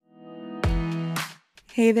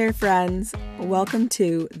Hey there, friends. Welcome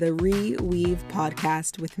to the Reweave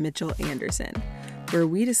podcast with Mitchell Anderson, where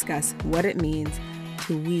we discuss what it means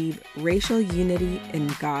to weave racial unity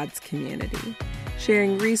in God's community,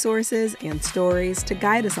 sharing resources and stories to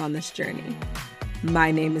guide us on this journey.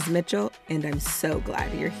 My name is Mitchell, and I'm so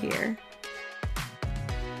glad you're here.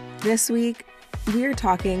 This week, we are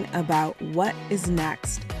talking about what is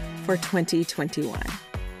next for 2021.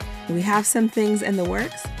 We have some things in the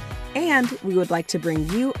works, and we would like to bring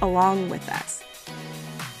you along with us.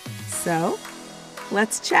 So,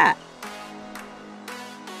 let's chat.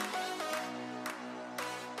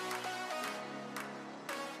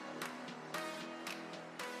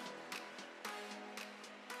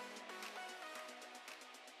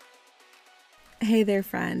 Hey there,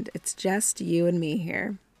 friend. It's just you and me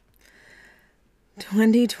here.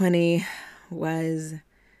 2020 was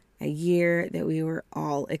a year that we were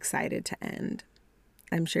all excited to end.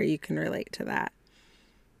 I'm sure you can relate to that.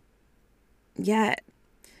 Yet,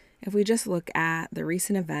 if we just look at the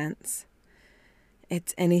recent events,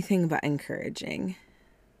 it's anything but encouraging.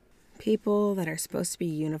 People that are supposed to be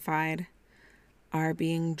unified are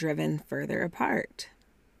being driven further apart.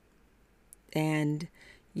 And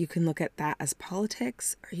you can look at that as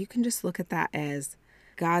politics, or you can just look at that as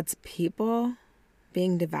God's people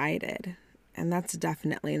being divided. And that's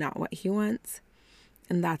definitely not what He wants,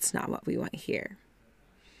 and that's not what we want here.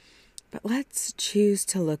 But let's choose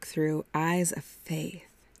to look through eyes of faith,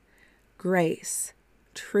 grace,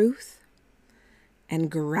 truth,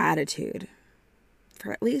 and gratitude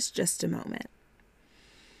for at least just a moment.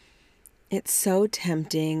 It's so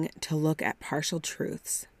tempting to look at partial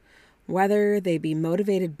truths, whether they be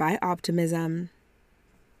motivated by optimism,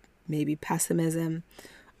 maybe pessimism,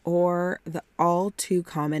 or the all too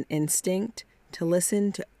common instinct to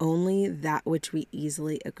listen to only that which we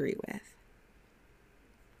easily agree with.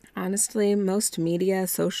 Honestly, most media,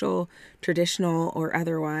 social, traditional, or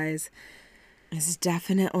otherwise, is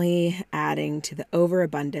definitely adding to the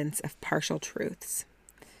overabundance of partial truths.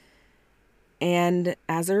 And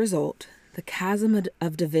as a result, the chasm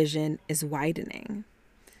of division is widening.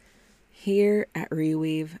 Here at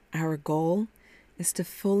Reweave, our goal is to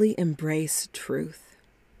fully embrace truth.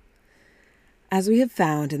 As we have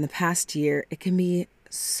found in the past year, it can be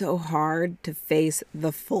so hard to face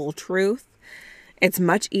the full truth. It's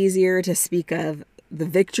much easier to speak of the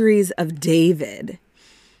victories of David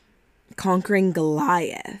conquering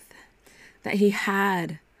Goliath, that he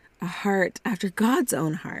had a heart after God's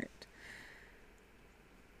own heart.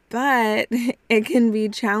 But it can be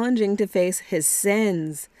challenging to face his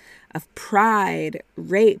sins of pride,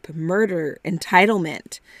 rape, murder,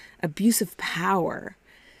 entitlement, abuse of power.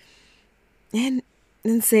 And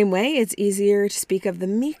in the same way, it's easier to speak of the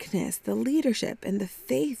meekness, the leadership, and the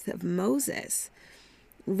faith of Moses,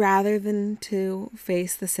 rather than to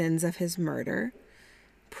face the sins of his murder,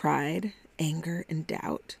 pride, anger, and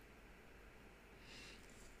doubt.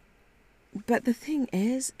 But the thing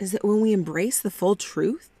is that when we embrace the full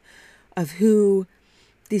truth of who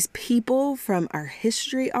these people from our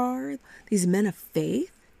history are, these men of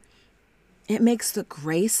faith, it makes the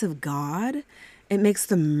grace of God, it makes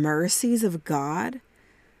the mercies of God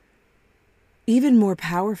even more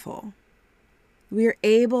powerful. We are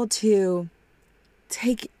able to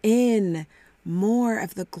take in more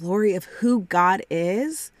of the glory of who God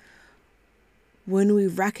is when we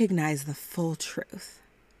recognize the full truth.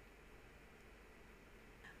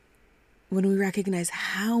 When we recognize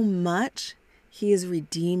how much He is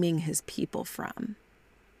redeeming His people from.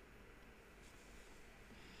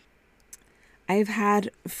 I've had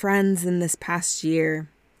friends in this past year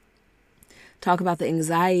talk about the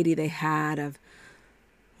anxiety they had of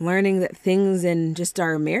learning that things in just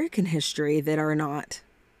our American history that are not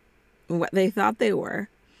what they thought they were.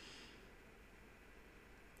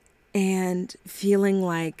 And feeling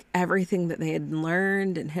like everything that they had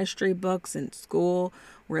learned in history books and school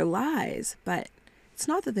were lies. But it's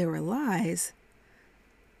not that they were lies.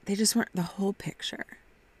 They just weren't the whole picture.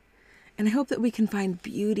 And I hope that we can find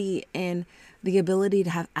beauty in the ability to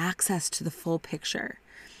have access to the full picture.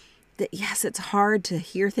 That yes, it's hard to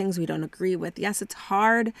hear things we don't agree with. Yes, it's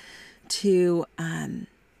hard to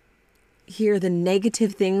hear the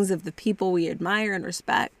negative things of the people we admire and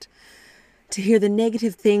respect. To hear the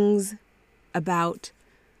negative things about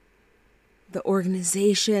the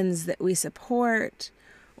organizations that we support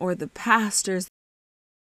or the pastors.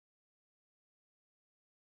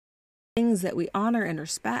 Things that we honor and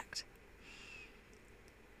respect.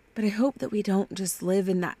 But I hope that we don't just live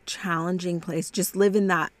in that challenging place, just live in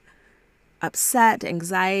that upset,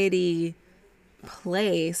 anxiety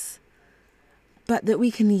place, but that we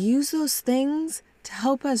can use those things to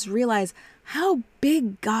help us realize how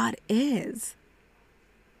big God is.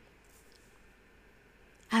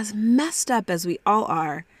 As messed up as we all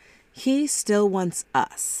are, He still wants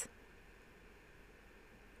us.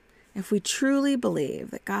 If we truly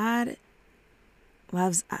believe that God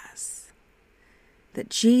loves us, that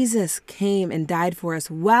Jesus came and died for us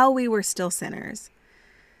while we were still sinners,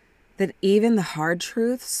 that even the hard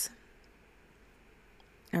truths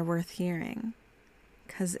are worth hearing,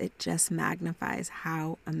 because it just magnifies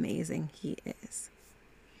how amazing He is.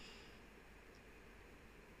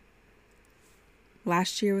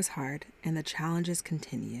 Last year was hard, and the challenges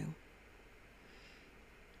continue.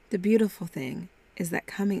 The beautiful thing is that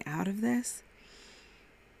coming out of this,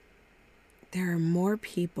 there are more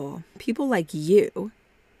people like you,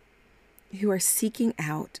 who are seeking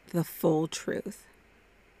out the full truth.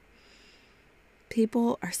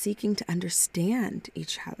 People are seeking to understand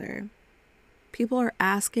each other. People are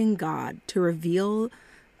asking God to reveal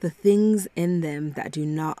the things in them that do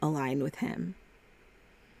not align with Him.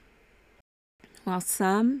 While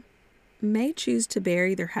some may choose to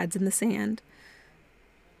bury their heads in the sand,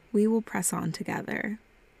 we will press on together,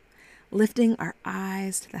 lifting our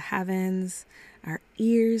eyes to the heavens, our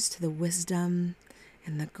ears to the wisdom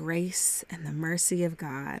and the grace and the mercy of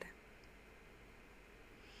God.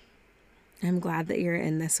 I'm glad that you're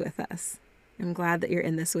in this with us. I'm glad that you're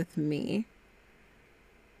in this with me.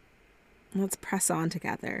 Let's press on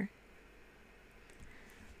together.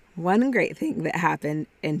 One great thing that happened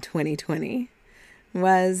in 2020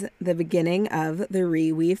 was the beginning of the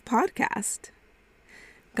Reweave podcast.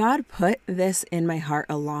 God put this in my heart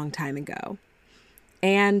a long time ago,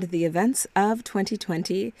 and the events of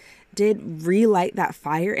 2020 did relight that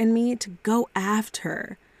fire in me to go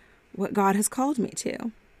after what God has called me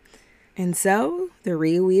to. And so the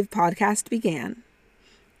Reweave podcast began,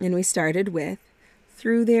 and we started with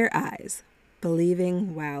Through Their Eyes,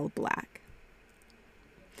 Believing While Black.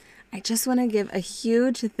 I just want to give a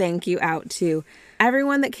huge thank you out to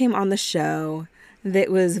everyone that came on the show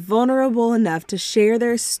that was vulnerable enough to share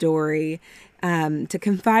their story, to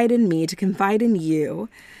confide in me, to confide in you.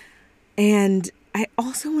 And I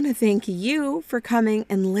also want to thank you for coming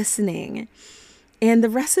and listening. And the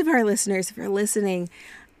rest of our listeners for listening.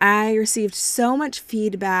 I received so much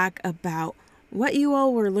feedback about what you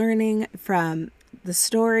all were learning from the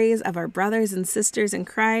stories of our brothers and sisters in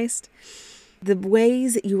Christ, the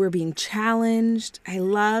ways that you were being challenged. I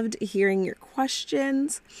loved hearing your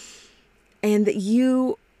questions, and that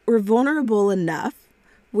you were vulnerable enough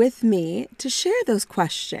with me to share those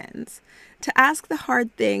questions, to ask the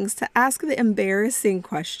hard things, to ask the embarrassing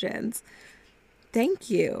questions. Thank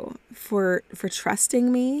you for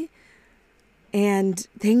trusting me. And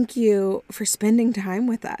thank you for spending time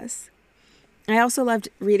with us. I also loved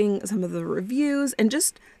reading some of the reviews and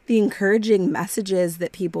just the encouraging messages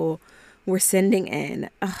that people were sending in.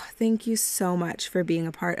 Oh, thank you so much for being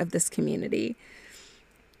a part of this community.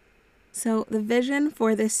 So the vision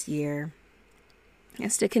for this year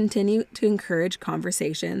is to continue to encourage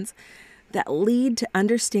conversations that lead to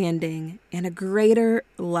understanding and a greater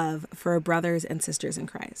love for our brothers and sisters in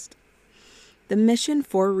Christ. The mission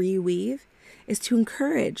for Reweave is to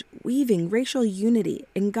encourage weaving racial unity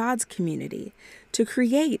in God's community, to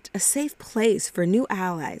create a safe place for new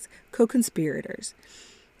allies, co-conspirators,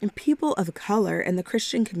 and people of color in the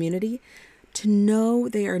Christian community to know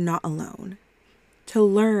they are not alone, to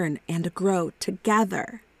learn and grow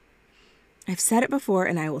together. I've said it before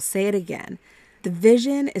and I will say it again. The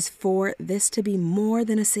vision is for this to be more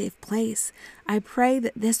than a safe place. I pray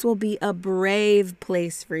that this will be a brave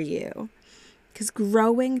place for you. Because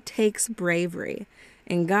growing takes bravery,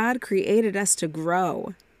 and God created us to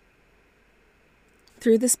grow.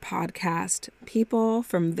 Through this podcast, people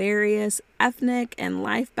from various ethnic and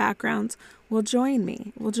life backgrounds will join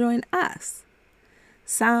me, will join us.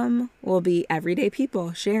 Some will be everyday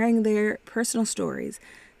people sharing their personal stories,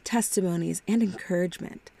 testimonies, and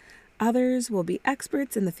encouragement. Others will be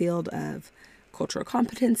experts in the field of cultural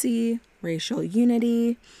competency, racial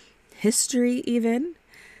unity, history even,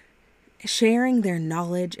 sharing their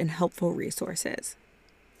knowledge and helpful resources.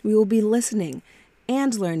 We will be listening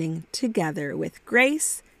and learning together with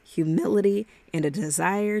grace, humility, and a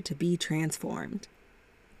desire to be transformed.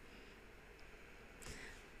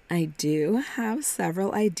 I do have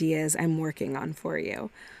several ideas I'm working on for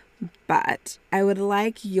you, but I would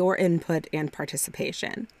like your input and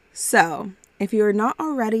participation. So, if you are not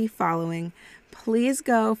already following, please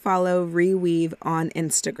go follow Reweave on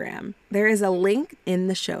Instagram. There is a link in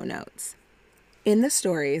the show notes. In the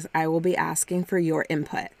stories, I will be asking for your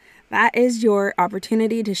input. That is your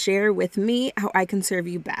opportunity to share with me how I can serve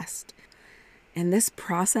you best. And this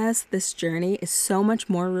process, this journey is so much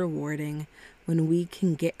more rewarding when we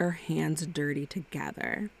can get our hands dirty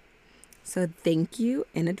together. So thank you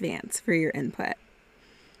in advance for your input.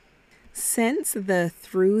 Since the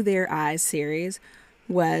Through Their Eyes series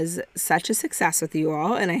was such a success with you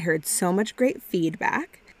all, and I heard so much great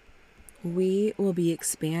feedback, we will be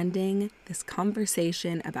expanding this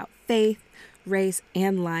conversation about faith, race,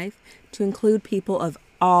 and life to include people of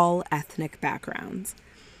all ethnic backgrounds.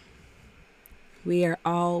 We are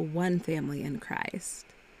all one family in Christ.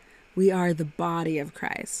 We are the body of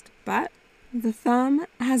Christ, but the thumb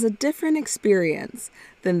has a different experience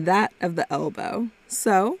than that of the elbow.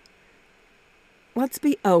 So let's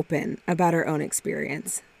be open about our own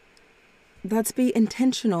experience. Let's be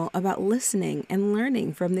intentional about listening and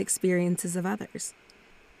learning from the experiences of others.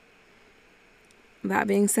 That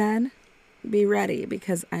being said, be ready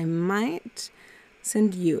because I might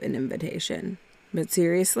send you an invitation. But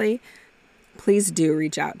seriously, please do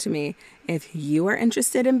reach out to me if you are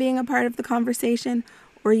interested in being a part of the conversation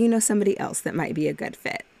or you know somebody else that might be a good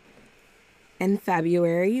fit. In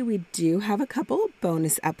February, we do have a couple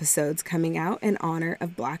bonus episodes coming out in honor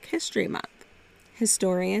of Black History Month.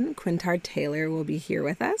 Historian Quintard Taylor will be here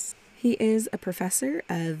with us. He is a professor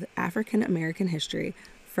of African American history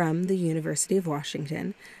from the University of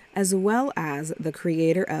Washington, as well as the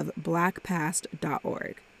creator of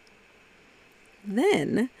blackpast.org.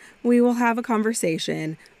 Then we will have a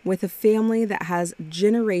conversation with a family that has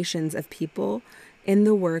generations of people in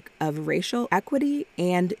the work of racial equity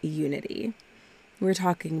and unity. We're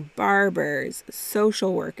talking barbers,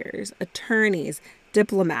 social workers, attorneys,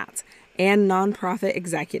 diplomats, and nonprofit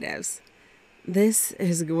executives. This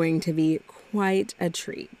is going to be quite a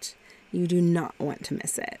treat. You do not want to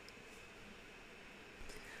miss it.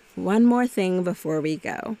 One more thing before we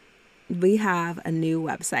go. We have a new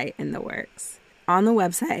website in the works. On the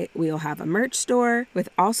website, we'll have a merch store with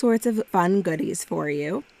all sorts of fun goodies for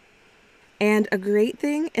you. And a great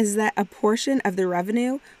thing is that a portion of the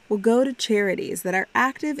revenue will go to charities that are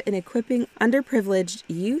active in equipping underprivileged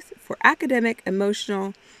youth for academic,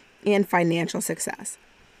 emotional, and financial success,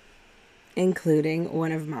 including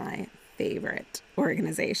one of my favorite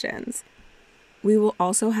organizations. We will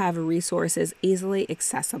also have resources easily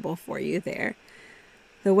accessible for you there.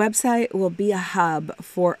 The website will be a hub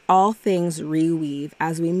for all things Reweave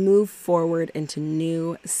as we move forward into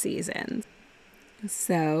new seasons.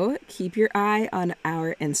 So keep your eye on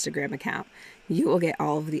our Instagram account. You will get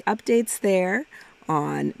all of the updates there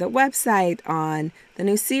on the website, on the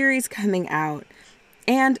new series coming out,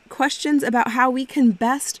 and questions about how we can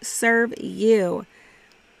best serve you.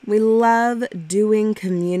 We love doing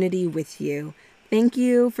community with you. Thank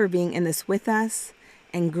you for being in this with us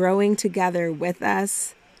and growing together with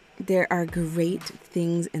us. There are great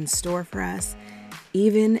things in store for us,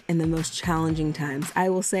 even in the most challenging times. I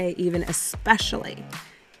will say, even especially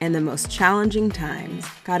in the most challenging times,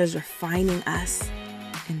 God is refining us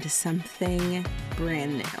into something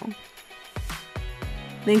brand new.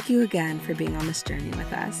 Thank you again for being on this journey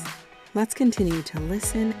with us. Let's continue to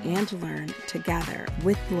listen and learn together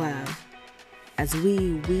with love as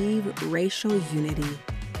we weave racial unity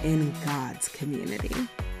in God's community.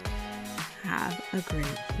 Have a great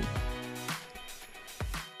week.